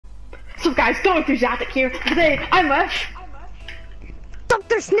So guys, Dr. Inthusiastic here. Today I'm with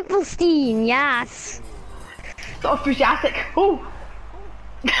Dr. Snipplestein, yes. Dr. Inthusiastic. Oh.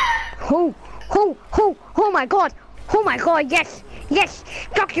 Oh my god. Oh my god, yes. Yes.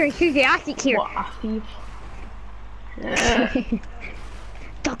 Dr. Enthusiastic here. What a thief.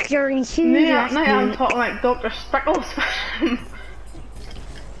 Dr. Enthusiastic. Now I'm talking like Dr. Sprickles.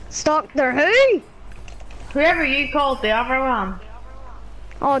 Dr. who? Whoever you called the other one.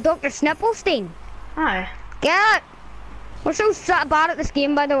 Oh, Dr. Snipplestein. Hi. Get it. We're so bad at this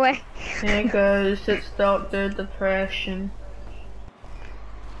game, by the way. Yeah, cause it's Dr. Depression.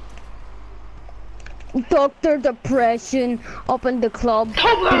 Dr. Depression up in the club.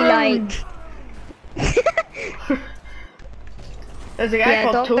 Toblerone! Like. There's a guy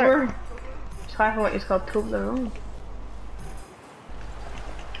called Doctor. Tober. So I thought he's called Toblerone.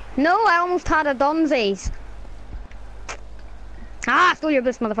 No, I almost had a Dunsies. Ah, stole your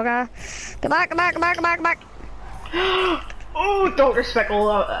boost, motherfucker. Get back, get back, get back, get back, get back. Oh, Dr. Spickle,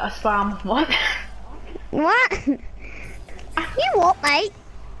 a spam. What? What? You what, mate?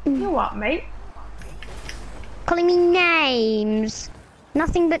 You know what, mate? Calling me names.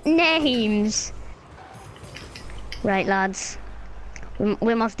 Nothing but names. Right, lads.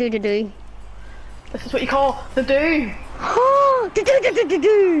 We must do the do. This is what you call the do. Oh, do.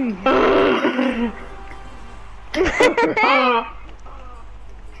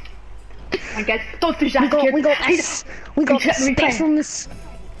 I guess Dr. Inthusiastic. We got this. We got the specialness.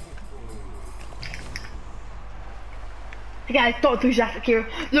 Hey guys, Dr. Inthusiastic here.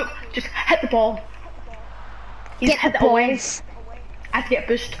 Look, just hit the ball. Get hit the it away. balls. I have to get a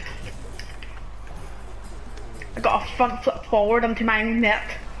boost. I got a front flip forward onto my net.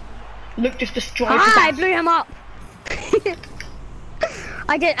 Luke just destroyed the I ball. blew him up.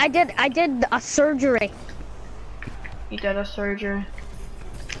 I did a surgery. You did a surgery.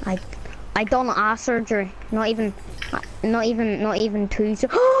 I done a surgery. Not even two.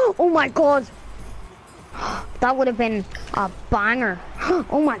 Oh my god. That would have been a banger.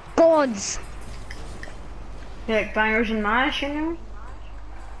 Oh my god. You like bangers and mash, you know?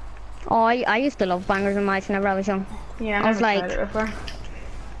 Oh, I used to love bangers and mash whenever I was young. Yeah, I was never like- tried it before.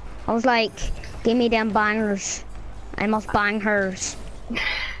 I was like, give me them bangers. I must bang hers.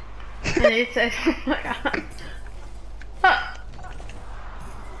 And he says,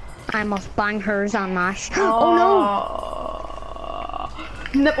 I must bang hers on mash. Oh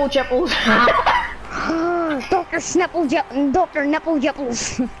no! Nipple jipples. no! Dr. Dr. Nipple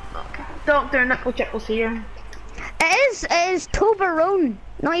Jipples. Dr. Nipple jipples here. It is Toblerone.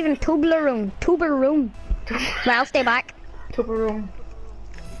 Not even Toblerone. Toblerone. Well, stay back. Toblerone.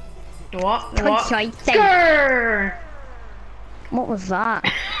 What? Touch thing. Grrr! What was that?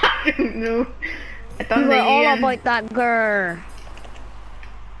 I don't know. I You done were the all Ian. about that girl.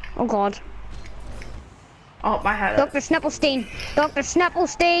 Oh god. Oh, my head. Dr. Snipplestein. Dr.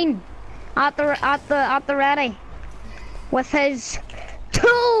 Snipplestein. At the ready. With his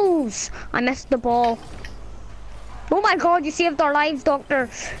tools. I missed the ball. Oh my god, you saved our lives, Dr.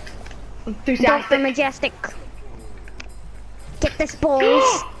 Dr. Majestic. Get this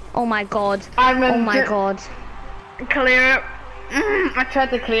balls. Oh my god. Oh my god. Clear it. I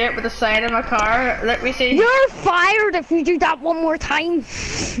tried to clear it with the side of my car. Let me see. You're fired if you do that one more time.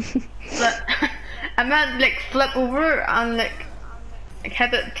 But I meant like flip over and like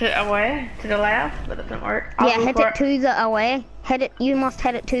hit it to away to the left, but it didn't work. Yeah, hit it to the away. Hit it. You must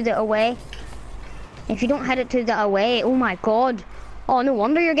hit it to the away. If you don't hit it to the away, oh my god. Oh, no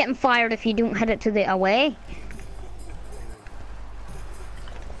wonder you're getting fired if you don't hit it to the away.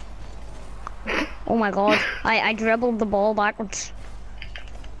 Oh my god. I dribbled the ball backwards.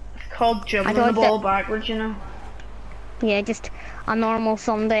 It's called dribbling the thought ball backwards, you know. Yeah, just a normal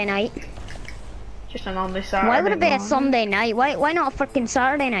Sunday night. Just an only Saturday. Why would it be a morning. Sunday night? Why not a freaking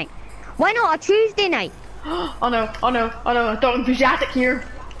Saturday night? Why not a Tuesday night? Oh no, oh no, oh no, Dr. Inthusiastic here.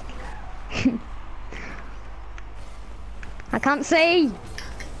 I can't see.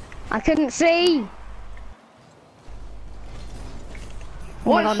 I couldn't see.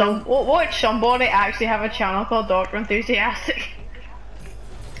 Oh my God, no. What somebody actually have a channel called Dr. Inthusiastic?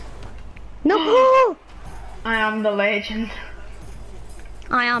 No! I am the legend.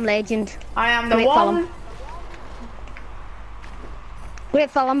 I am legend. I am the Great one. film.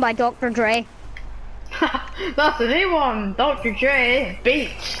 Great film by Dr. Dre. That's the new one. Dr. Dre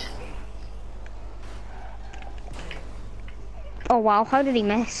Beats. Oh wow, how did he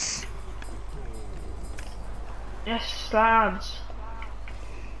miss? Yes, lads.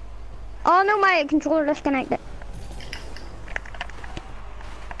 Oh no, my controller disconnected.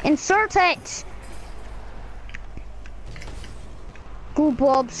 Insert it! Go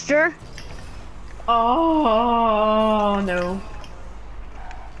Bobster. Oh no.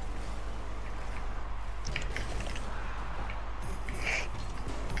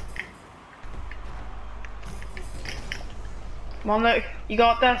 Come on, look, you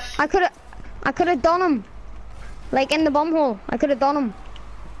got this. I could have done him. Like in the bumhole. I could have done him.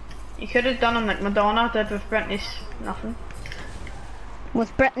 You could have done him like Madonna did with Britney's nothing.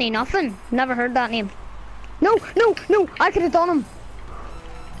 With Brittany nothing? Never heard that name. No, no, no! I could have done him.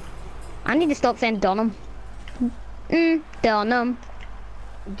 I need to stop saying Dunham. Dunham.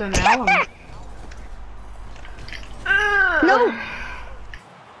 Dunham. No! It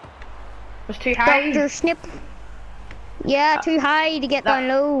was too high. Dr. Snip. Yeah, too high to get down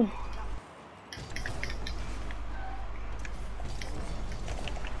low.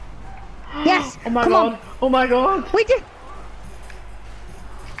 Yes! Oh my come god. On. Oh my god. We did.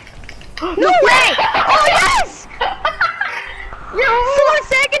 No way! Oh yes! 4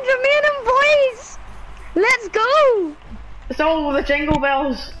 seconds remaining, boys! Let's go! It's all the jingle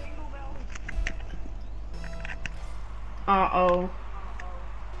bells. Uh-oh.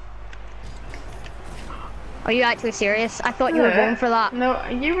 Are you actually serious? I thought you were going for that. No,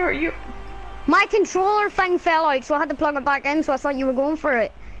 you. My controller thing fell out, so I had to plug it back in, so I thought you were going for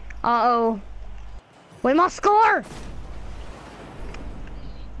it. Uh-oh. We must score!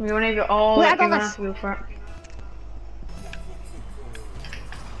 We only got all Wait, that I got we this. have to go for it.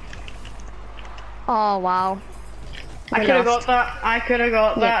 Oh, wow. I We could have lost. got that. I could have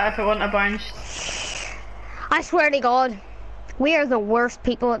got that if it wouldn't have bounced. I swear to God, we are the worst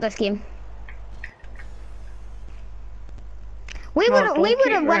people at this game. We would have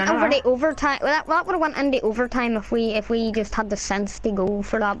went over the overtime. That would have went into overtime if we just had the sense to go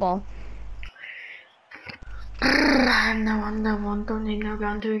for that ball. No one don't need no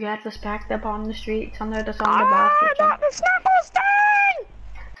gun to get respect upon the streets under the sun the bastards. Dr. Snipplestein!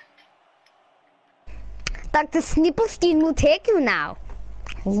 Dr. Snipplestein will take you now.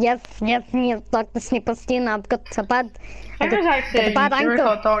 Yes, Dr. Snipplestein, I've got a bad, I was actually bad sure ankle.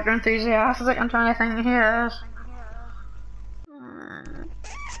 called Dr. Enthusiastic. I'm trying to think who it is.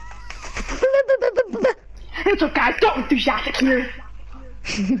 What's up, guys? Dr. Enthusiastic here.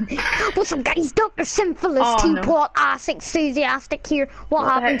 What's up, guys? Dr. Syphilis, Oh, no. Teapot, Ass Enthusiastic here. What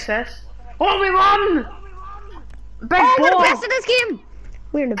What happened? the heck's this? Oh, we won! Big Oh, we're the ball! best at this game!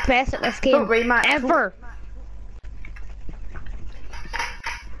 We're the best at this game Don't rematch. ever.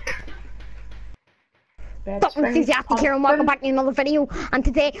 Dr. Enthusiastic here and welcome back to another video. And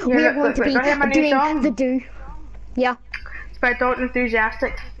today we are going to be hear my new doing song? the do. Yeah. It's by Dr.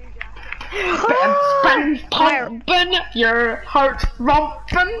 Enthusiastic. Spin, pumping, your heart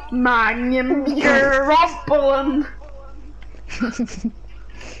romping, magnum, you're rumpling.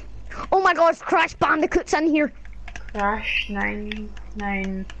 Oh my gosh, Crash Bandicoot's in here. Crash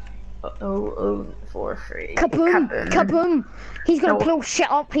 99043. Kaboom! Kaboom! He's gonna No. blow shit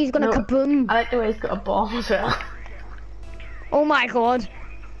up. He's gonna No. kaboom. I like the way he's got a bomb as well. Oh my god.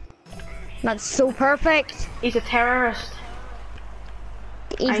 That's so perfect. He's a terrorist.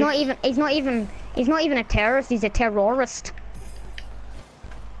 He's not even a terrorist, he's a terrorist.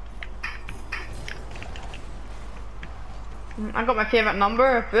 I got my favourite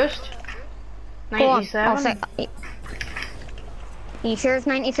number, boost. Go on, 97. Are you sure it's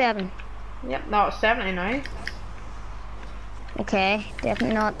 97? Yep, no, it's 70 now. Okay,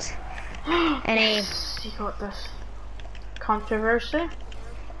 definitely not any. Yes, you got this. Controversy.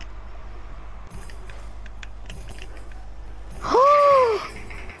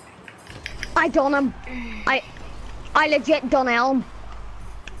 I done him. I legit done Elm.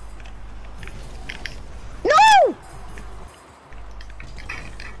 No!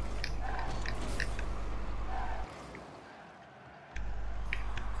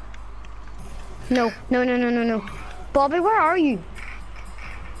 No. Bobby, where are you?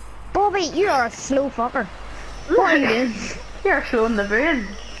 Bobby, you are a slow fucker. What are you doing? You're slowing the brain.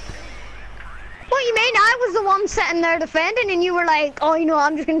 What do you mean? I was the one sitting there defending and you were like, oh, you know,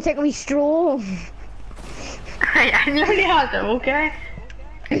 I'm just gonna take a wee stroll. I nearly had it, okay?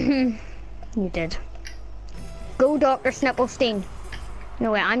 You did. Go Dr. Snipplestein.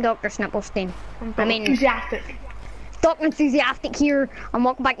 No wait, I'm Dr. Snipplestein. I mean, Enthusiastic. Dr. Enthusiastic here, and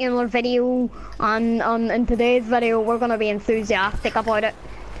welcome back to another video. In today's video, we're gonna be enthusiastic about it.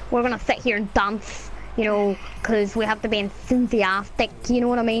 We're gonna sit here and dance, you know, cause we have to be enthusiastic. You know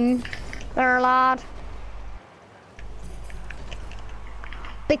what I mean, there, lad?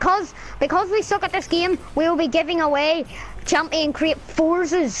 Because we suck at this game, we will be giving away champion crate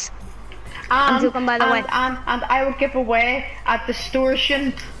forces. I'm joking, by the way. And I will give away a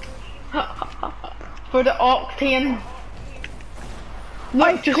distortion for the octane.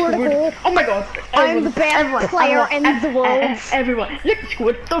 Look, just scored a scored. goal. Oh my god. I'm the best player in the world. Everyone, look,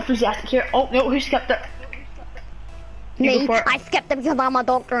 scored. Don't enthusiastic here. Oh no, who skipped it? You Me, go for it. I skipped it because I'm a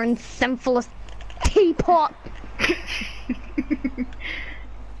doctor in syphilis teapot.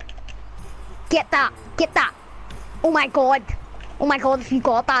 Get that, get that. Oh my god. Oh my god, if you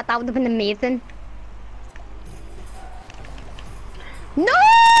got that, that would have been amazing. No!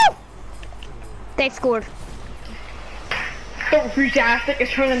 They scored. Don't enthusiastic is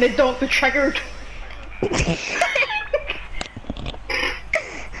turning the doctor triggered.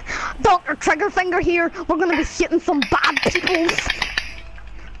 Dr. Triggerfinger here. We're gonna be shooting some bad peoples.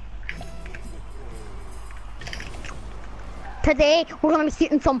 Today, we're gonna be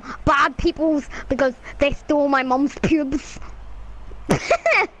shooting some bad peoples because they stole my mum's pubes.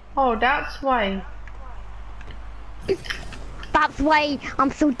 Oh, that's why. That's why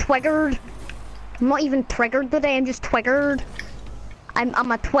I'm so triggered. I'm not even triggered today, I'm just triggered.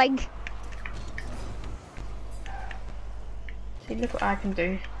 I'm a twig. See, look what I can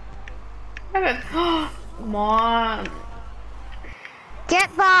do. Come on. Get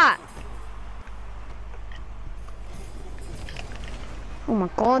that! Oh my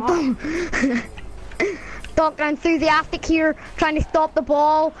god. Dr. Enthusiastic here, trying to stop the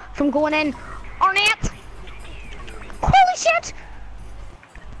ball from going in. On it! Holy shit!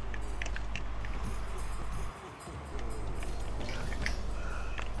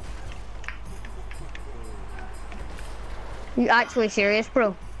 You actually serious,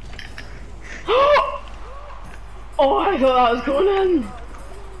 bro? Oh, I thought that was going in.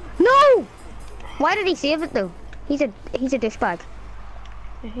 No! Why did he save it though? He's a douchebag.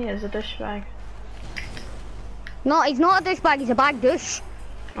 Yeah, he is a dish bag. No, he's not a douchebag, he's a bag douche.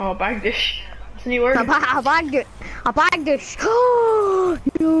 Oh, bag dish. That's a new word. A bag douche. A bag douche.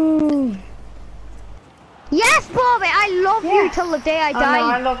 No. Yes, Bobby, I love you till the day I die. Oh, no,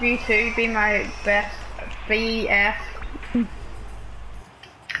 I love you too. Be my best BF.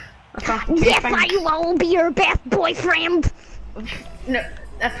 Yes, I will be your best boyfriend. No,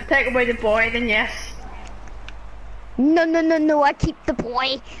 if I take away the boy, then yes. No, I keep the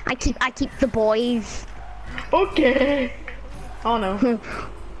boy. I keep the boys. Okay. Oh no. Look.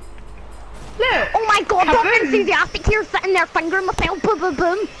 Oh my god, Dr. Enthusiastic here sitting there fingering myself. Boom, boom,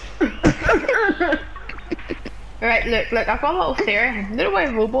 boom. Right, look, I've got a little theory. Little way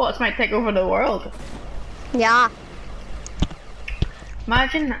robots might take over the world. Yeah.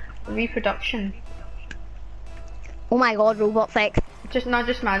 Imagine reproduction. Oh my god, robot sex. Just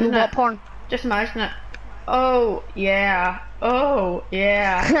imagine Robot it. porn. Just imagine it. Oh yeah. Oh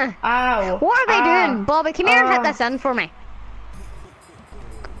yeah. Ow. What are they doing? Bobby, come here and hit this in for me.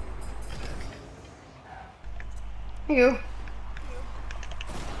 Here you go.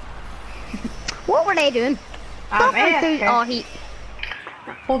 What were they doing? Oh, he.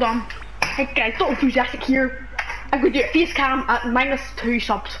 Hold on. Hey guys, don't enthusiastic here. I'm gonna do a face cam at -2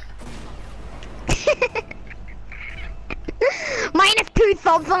 subs. -2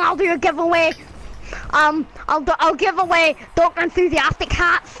 subs and I'll do a giveaway. I'll give away Dr. Enthusiastic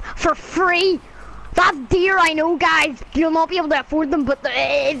hats for free. That's dear, I know, guys. You'll not be able to afford them, but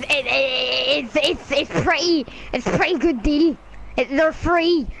it's pretty good deal. They're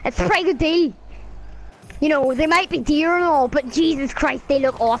free. It's a pretty good deal. You know, they might be dear and all, but Jesus Christ, they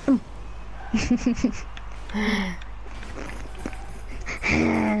look awesome.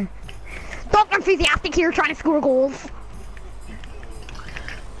 Dr. Enthusiastic here trying to score goals.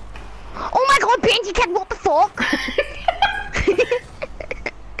 Oh my god, Benji Kid, what the fuck?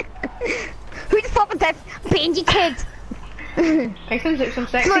 Who the fuck is this? Benji Kid. It seems like some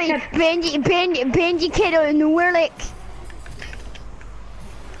sexy Sorry, kid. Benji Kid out of nowhere, like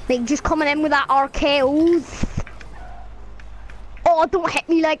just coming in with that RKOs. Oh, don't hit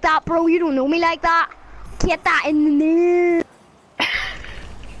me like that, bro. You don't know me like that. Get that in the net.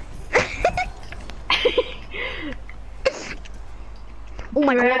 Oh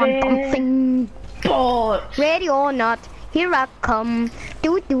my god, I'm bouncing. Bollocks. Ready or not, here I come.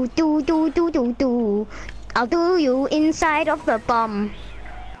 Do. I'll do you inside of the bomb.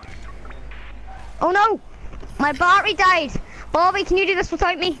 Oh no! My battery died. Bobby, can you do this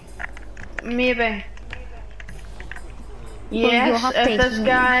without me? Maybe. Well, you'll Yes, have if to. this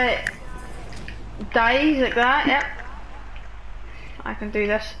guy dies like that, yep. I can do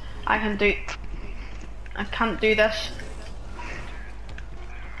this. I can't do this.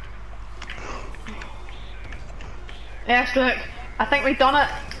 Yes, look. I think we've done it.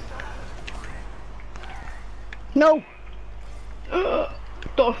 No.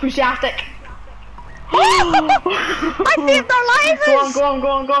 Don't enthusiastic. I saved their lives! Go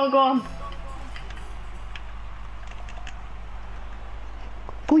on.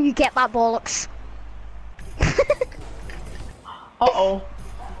 Will you get that bollocks? Uh-oh.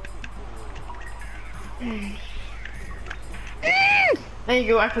 There you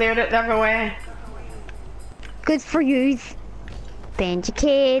go, I cleared it the other way. Good for you. Benji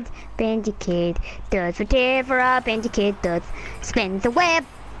kid does whatever a Benji kid does. Spins the web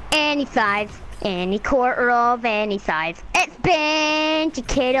any size, any quarter of any size. It's Benji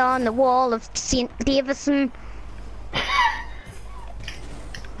kid on the wall of St. Davison.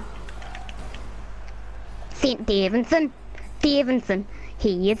 St. Davidson.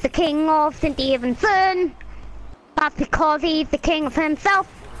 He is the king of St. Davidson. That's because he's the king of himself.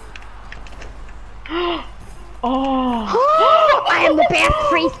 Oh! I am the best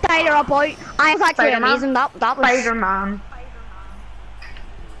freestyler about. I was actually amazing. That was Spider-Man.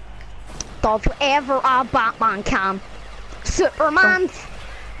 does whatever a Batman can. Superman.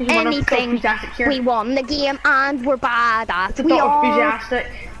 Anything. We won the game and we're badass. We are.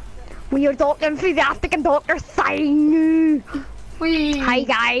 Enthusiastic. We are Dr. Enthusiastic and Dr. Sinu. Whee. Hi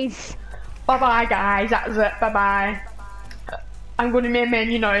guys. Bye bye guys, that's it, bye bye. I'm going to make a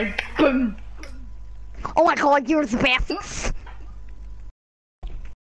menu now. Boom. Oh my god, you're the best.